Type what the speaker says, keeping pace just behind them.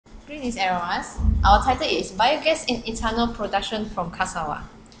Greetings everyone. Our title is Biogas Ethanol Production from Cassava.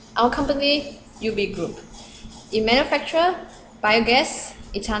 Our company, UB Group. It manufactures biogas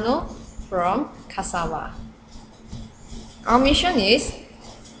ethanol from cassava. Our mission is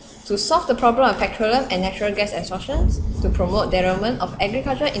to solve the problem of petroleum and natural gas exhaustion, to promote development of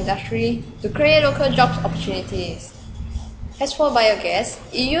agricultural industry, to create local job opportunities. As for biogas,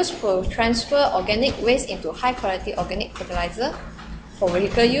 it used to transfer organic waste into high-quality organic fertilizer for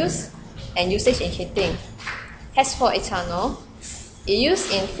vehicle use and usage in heating. As for ethanol, it used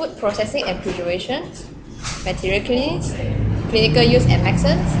in food processing and preservation, material cleaning, clinical use and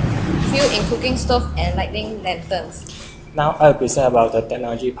medicines, fuel in cooking stove and lighting lanterns. Now I will present about the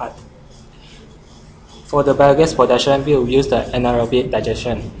technology part. For the biogas production, we will use the anaerobic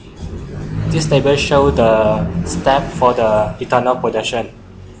digestion. This table shows the step for the ethanol production.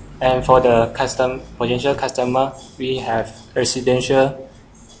 And for the potential customer, we have residential,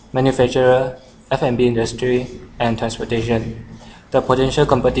 manufacturer, F&B industry, and transportation. The potential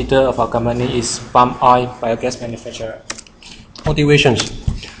competitor of our company is palm oil biogas manufacturer. Motivations.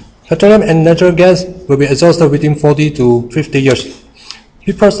 Petroleum and natural gas will be exhausted within 40 to 50 years.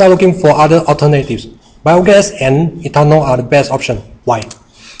 People start looking for other alternatives. Biogas and ethanol are the best option. Why?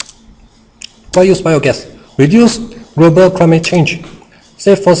 Why use biogas? Reduce global climate change,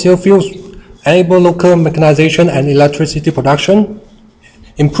 save fossil fuels, enable local mechanization and electricity production,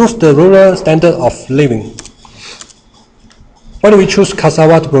 improve the rural standard of living. Why do we choose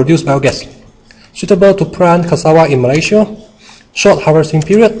cassava to produce biogas? Suitable to plant cassava in Malaysia, short harvesting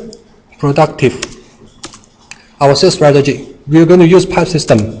period, productive. Our sales strategy, we are going to use pipe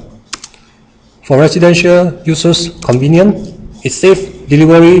system. For residential users, convenient, it saves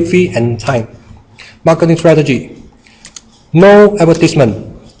delivery fee and time. Marketing strategy, no advertisement.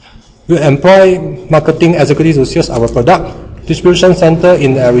 We employ marketing executives to sell our product, distribution center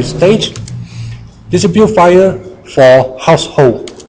in every stage, distribute flyer for household.